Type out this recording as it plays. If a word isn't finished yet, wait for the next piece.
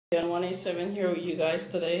On 187 here with you guys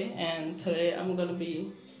today, and today I'm gonna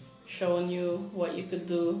be showing you what you could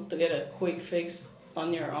do to get a quick fix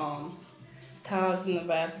on your tiles in the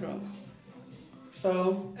bathroom.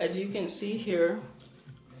 So as you can see here,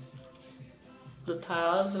 the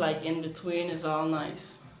tiles like in between is all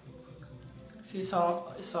nice. See, it's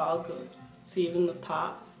all good. See, even the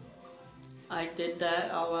top, I did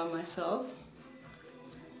that all by myself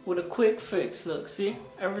with a quick fix. Look, see,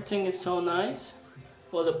 everything is so nice.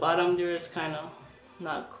 Well, the bottom there is kind of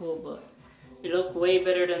not cool, but it looked way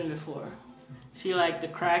better than before. See, like the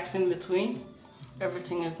cracks in between,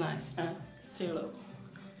 everything is nice. And see, look,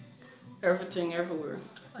 everything everywhere.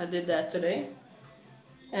 I did that today,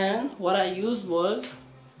 and what I used was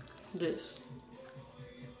this.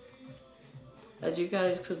 As you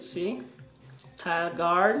guys could see, tile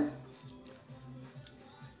guard.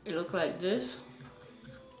 It looked like this.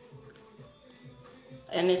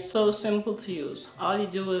 And it's so simple to use. All you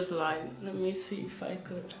do is like, let me see if I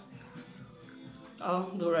could. I'll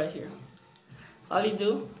do right here. All you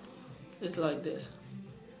do is like this.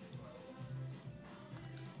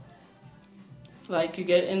 Like you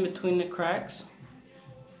get in between the cracks.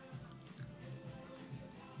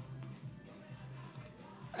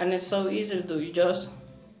 And it's so easy to do. You just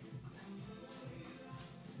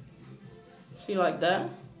see like that.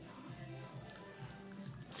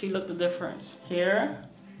 See, look the difference here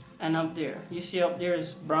and up there. You see up there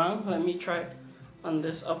is brown. Let me try on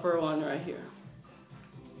this upper one right here.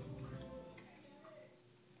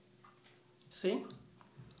 See?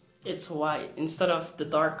 It's white instead of the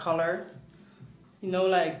dark color. You know,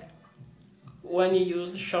 like when you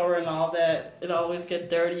use the shower and all that, it always get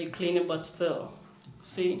dirty. You clean it, but still.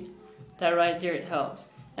 See? That right there, it helps.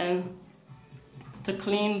 And to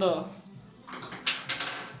clean the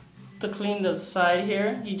side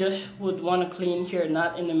here, you just would want to clean here,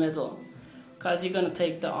 not in the middle, because you're going to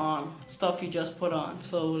take the stuff you just put on.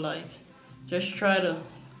 So like, just try to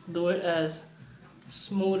do it as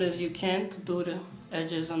smooth as you can to do the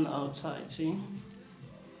edges on the outside. See?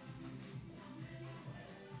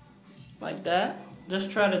 Like that. Just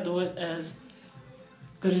try to do it as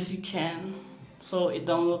good as you can so it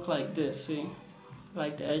don't look like this. See?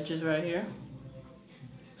 Like the edges right here.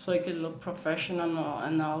 So it could look professional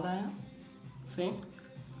and all that. See?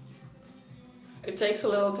 It takes a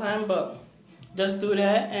little time, but just do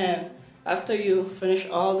that. And after you finish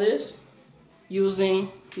all this,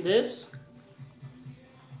 using this,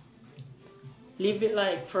 leave it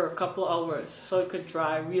like for a couple hours so it could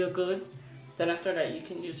dry real good. Then after that, you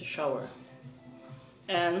can use the shower.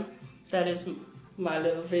 And that is my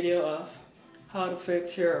little video of how to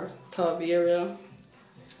fix your tub area.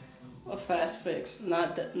 A fast fix,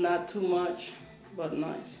 not too much, but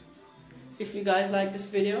nice. If you guys like this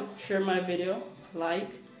video, share my video, like,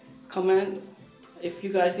 comment. If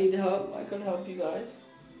you guys need help, I could help you guys.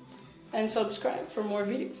 And subscribe for more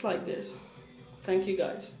videos like this. Thank you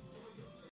guys.